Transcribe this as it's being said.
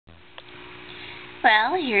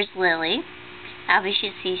Well, here's Lily.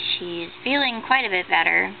 Obviously, she's feeling quite a bit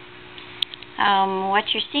better. What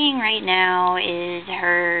you're seeing right now is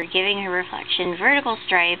her giving her reflection vertical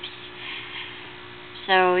stripes.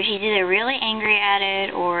 So she's either really angry at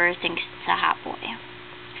it or thinks it's a hot boy.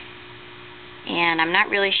 And I'm not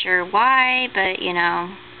really sure why, but, you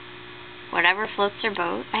know, whatever floats her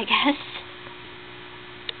boat, I guess.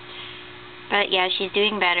 But yeah, she's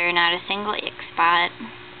doing better. Not a single ick spot.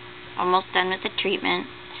 Almost done with the treatment.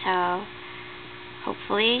 So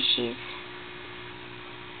hopefully she's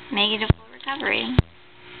making a full recovery.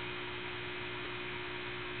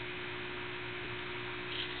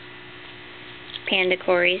 Panda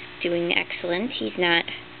Corey's doing excellent. He's not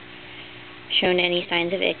shown any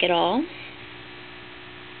signs of ick at all.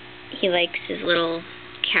 He likes his little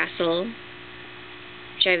castle,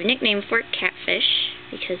 which I have a nickname for, Catfish,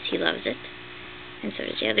 because he loves it. And so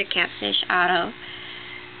does the other catfish, Otto,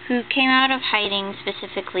 who came out of hiding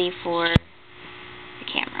specifically for the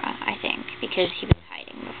camera, I think, because he was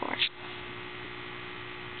hiding before.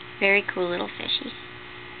 Very cool little fishy.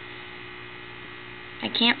 I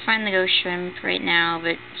can't find the ghost shrimp right now,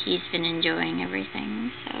 but he's been enjoying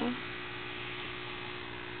everything, so.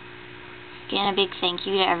 Again, a big thank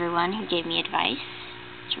you to everyone who gave me advice.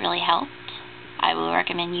 It's really helped. I will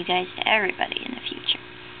recommend you guys to everybody in the future.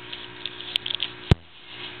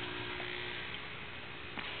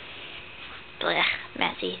 Blech,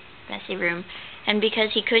 messy room. And because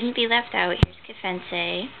he couldn't be left out, here's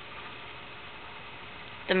Kefense,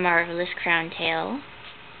 the marvelous crown tail.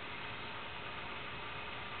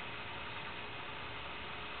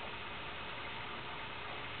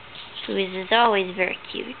 Who is, as always, very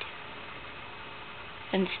cute.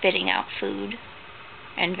 And spitting out food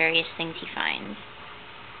and various things he finds.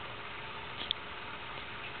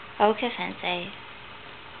 Oh, Kefense.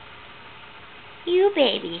 You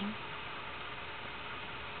baby.